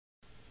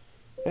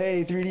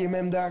Hey,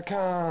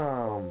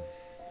 3dmm.com.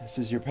 This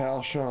is your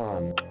pal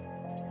Sean.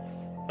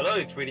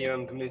 Hello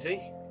 3DM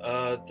community,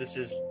 this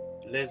is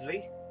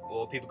Leslie,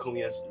 or people call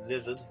me as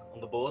Lizard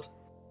on the board.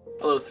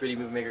 Hello 3D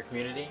Movie Maker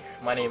community,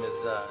 my name is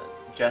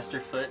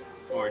Jesterfoot,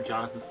 or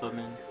Jonathan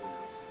Footman,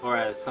 or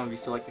as some of you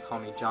still like to call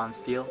me, John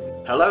Steele.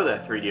 Hello there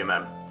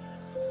 3DMM.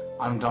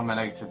 I'm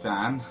Dominator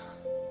Dan,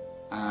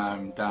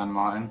 Dan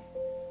Martin,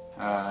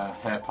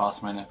 hair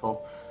past my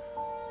nipple.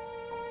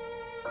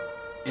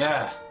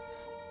 Yeah.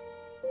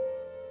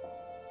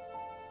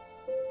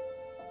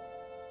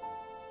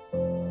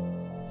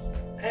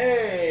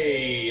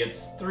 Hey,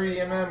 it's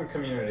 3DMM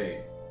community.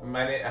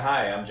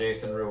 Hi, I'm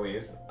Jason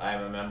Ruiz.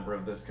 I'm a member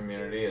of this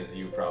community, as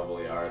you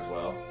probably are as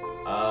well.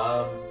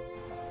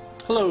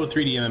 Hello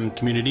 3dmm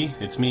community,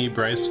 it's me,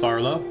 Bryce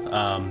Farlow.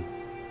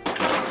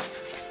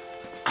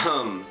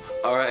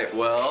 Alright,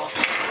 well,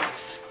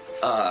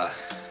 I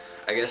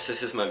guess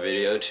this is my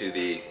video to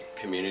the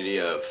community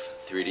of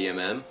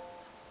 3dmm.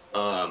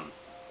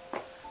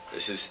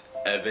 This is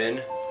Evan,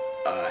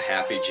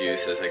 Happy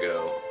Juice as I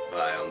go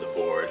by on the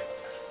board.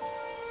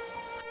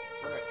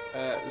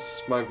 This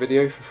is my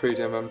video for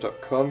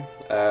 3dmm.com.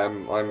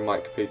 I'm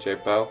Mike PJ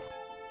Bell.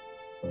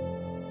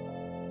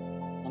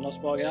 Anders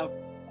Borger.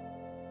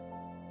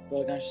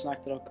 Burde kanskje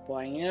snakke til dere på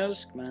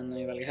engelsk, men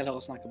jeg velger heller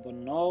å snakke på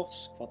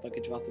norsk, for at dere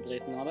ikke vet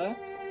driten av det.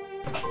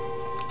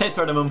 Hey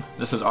 3dmm,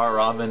 this is R.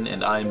 Robin,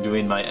 and I'm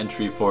doing my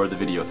entry for the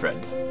video thread.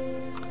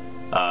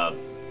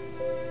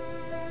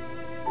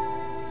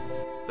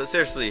 But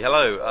seriously,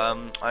 hello,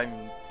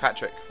 I'm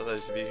Patrick, for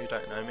those of you who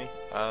don't know me.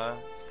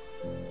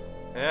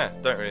 Yeah,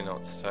 don't really know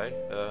what to say,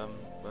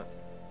 but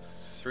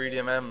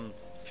 3DMM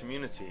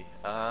community.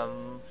 I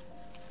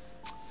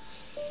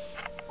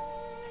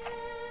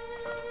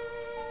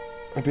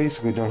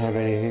basically don't have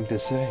anything to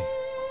say.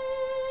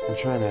 I'm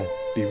trying to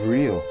be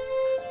real.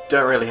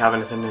 Don't really have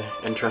anything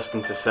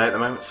interesting to say at the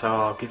moment, so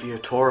I'll give you a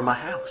tour of my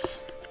house.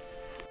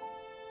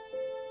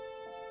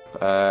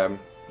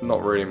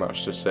 Not really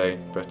much to say,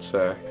 but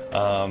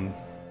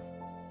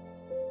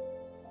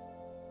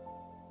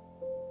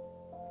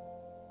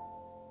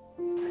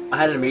I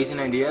had an amazing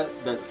idea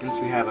that since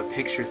we have a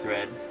picture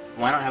thread,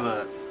 why not have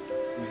a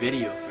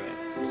video thread?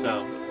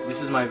 So,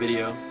 this is my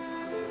video.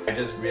 I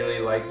just really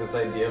like this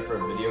idea for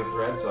a video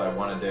thread, so I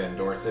wanted to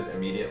endorse it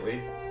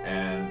immediately,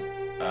 and,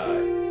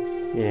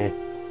 Yeah.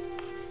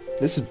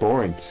 This is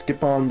boring.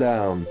 Skip on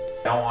down.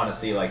 I don't want to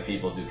see, like,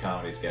 people do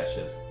comedy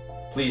sketches.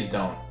 Please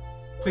don't.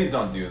 Please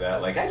don't do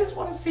that. Like, I just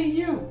want to see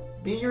you.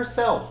 Be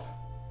yourself.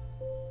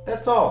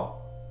 That's all.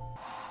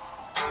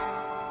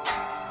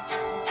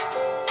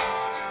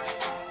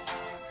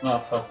 No,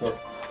 fuck it.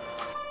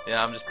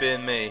 Yeah, I'm just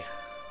being me.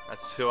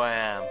 That's who I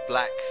am.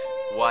 Black,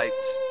 white,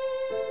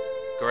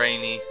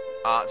 grainy,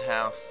 art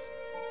house.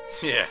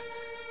 Yeah.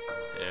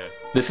 Yeah.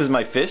 This is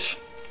my fish.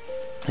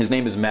 His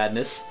name is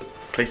Madness.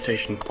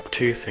 PlayStation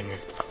 2 thing,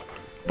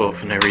 but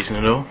for no reason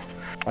at all.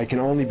 I can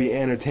only be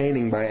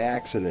entertaining by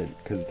accident,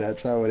 because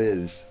that's how it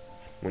is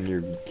when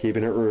you're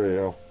keeping it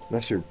real.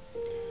 Unless you're a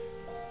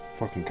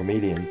fucking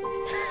comedian.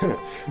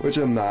 Which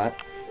I'm not.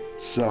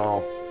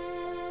 So...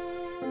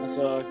 Og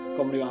så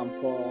kommer det jo an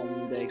på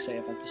om det jeg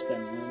sier faktisk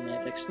stemmer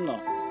med teksten da.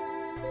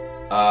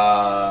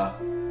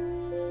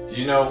 Do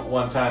you know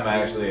one time I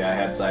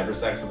had cyber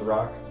sex with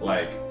Rock?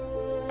 Like,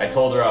 I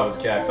told her I was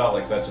gay. I felt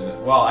like such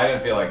an... Well, I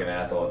didn't feel like an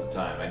asshole at the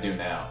time. I do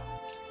now.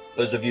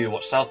 Those of you who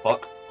watch South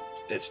Park,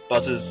 it's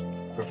Butters,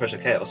 Professor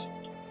Chaos.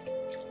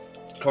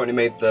 Currently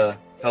made the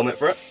helmet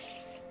for it.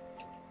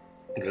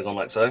 It goes on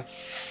like so.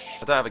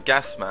 I don't have a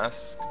gas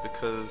mask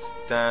because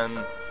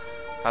Dan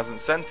hasn't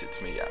sent it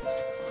to me yet.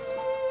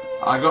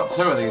 I got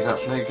two of these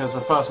actually because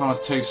the first one was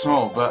too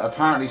small, but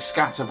apparently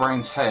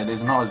Scatterbrain's head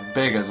is not as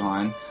big as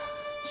mine,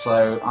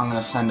 so I'm going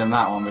to send him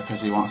that one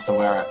because he wants to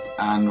wear it,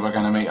 and we're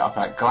going to meet up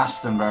at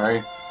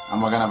Glastonbury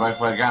and we're going to both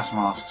wear gas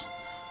masks,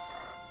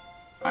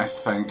 I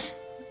think.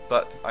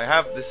 But I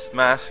have this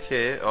mask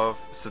here of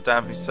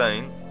Saddam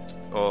Hussein,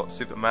 or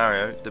Super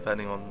Mario,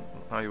 depending on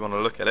how you want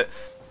to look at it.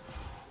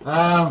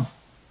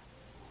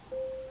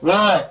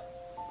 Right.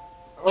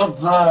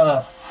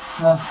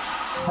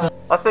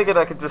 I figured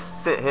I could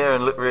just sit here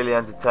and look really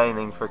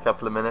entertaining for a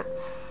couple of minutes,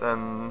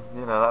 and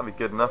you know that'd be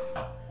good enough.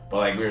 But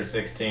like we were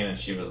 16 and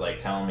she was like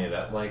telling me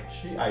that like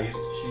she's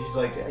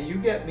like, you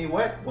get me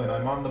wet when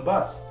I'm on the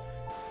bus.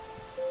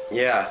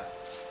 Yeah,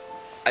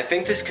 I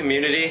think this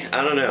community,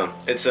 I don't know,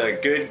 it's a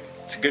good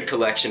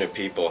collection of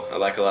people. I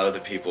like a lot of the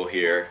people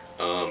here.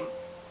 I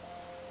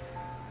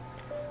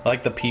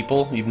like the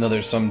people, even though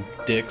there's some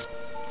dicks.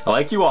 I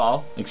like you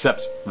all,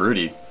 except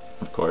Rudy,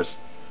 of course.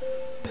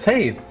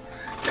 Hey,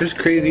 there's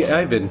Crazy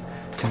Ivan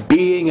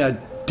being a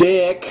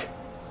dick.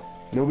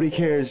 Nobody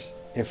cares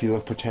if you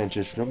look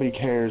pretentious. Nobody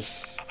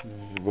cares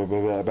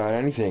about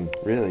anything,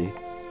 really.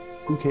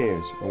 Who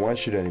cares? And why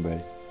should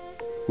anybody?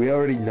 We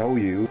already know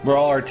you. We're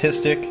all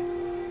artistic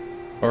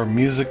or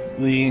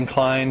musically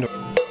inclined.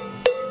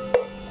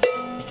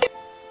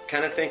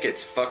 Kind of think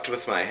it's fucked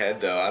with my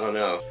head though, I don't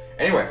know.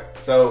 Anyway,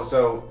 so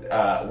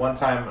one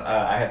time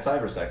I had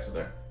cyber sex with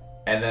her.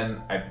 and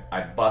then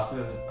I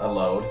busted a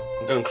load.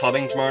 I'm going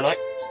clubbing tomorrow night,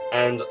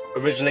 and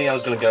originally I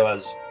was going to go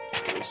as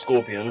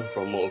Scorpion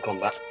from Mortal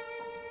Kombat.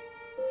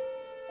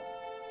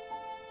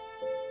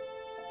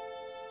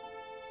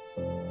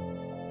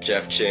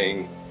 Jeff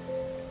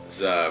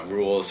Ching's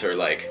rules are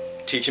like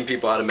teaching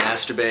people how to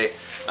masturbate.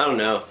 I don't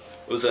know.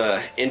 It was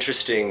a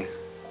interesting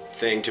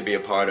thing to be a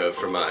part of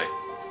for my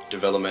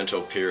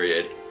developmental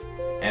period.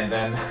 And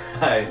then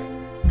I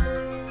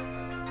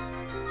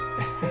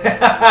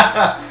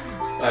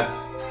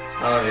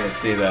don't even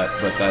see that,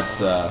 but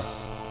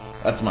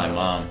that's my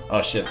mom.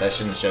 Oh shit, that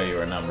shouldn't show you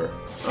her number.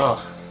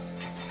 Oh.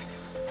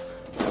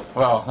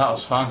 Well, that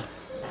was fun.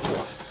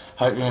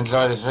 Hope you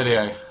enjoyed this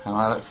video, and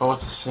I look forward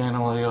to seeing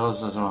all of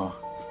yours as well.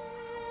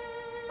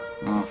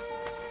 Oh.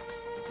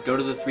 Go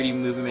to the 3D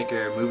Movie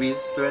Maker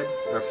movies thread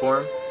or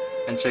forum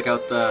and check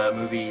out the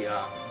movie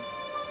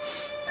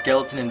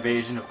Skeleton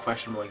Invasion of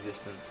Questionable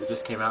Existence. It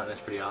just came out and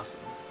it's pretty awesome.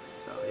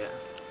 So yeah.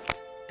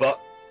 But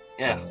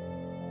yeah,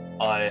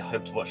 I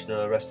hope to watch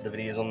the rest of the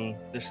videos on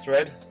this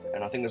thread,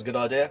 and I think it's a good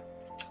idea.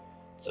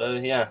 So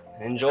yeah,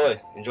 enjoy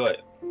it.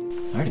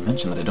 I already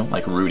mentioned that I don't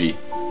like Rudy.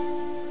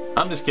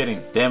 I'm just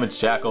kidding. Damaged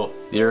Jackal,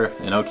 you're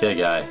an okay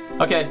guy.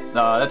 Okay,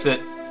 that's it.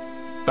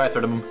 Bye,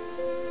 3dmmers.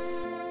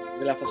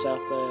 Vil jeg få si at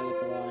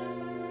dette var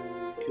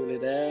en kul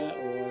idé,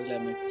 og jeg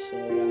gleder meg til å se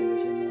Randi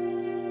sine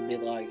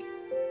bidrag.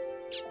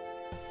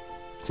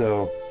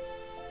 So,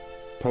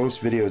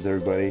 post videos,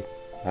 everybody.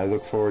 I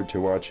look forward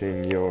to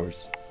watching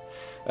yours.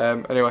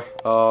 Anyway,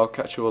 I'll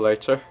catch you all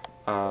later,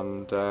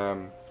 and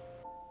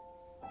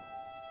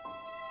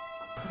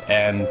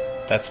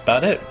that's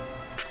about it.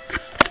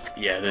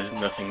 Yeah, there's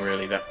nothing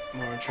really that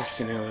more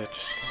interesting in it.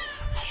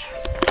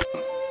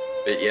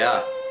 But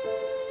yeah,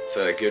 it's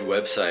a good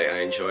website.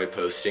 I enjoy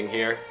posting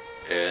here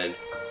and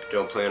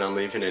don't plan on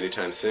leaving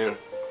anytime soon.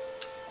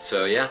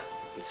 So yeah,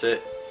 that's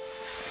it.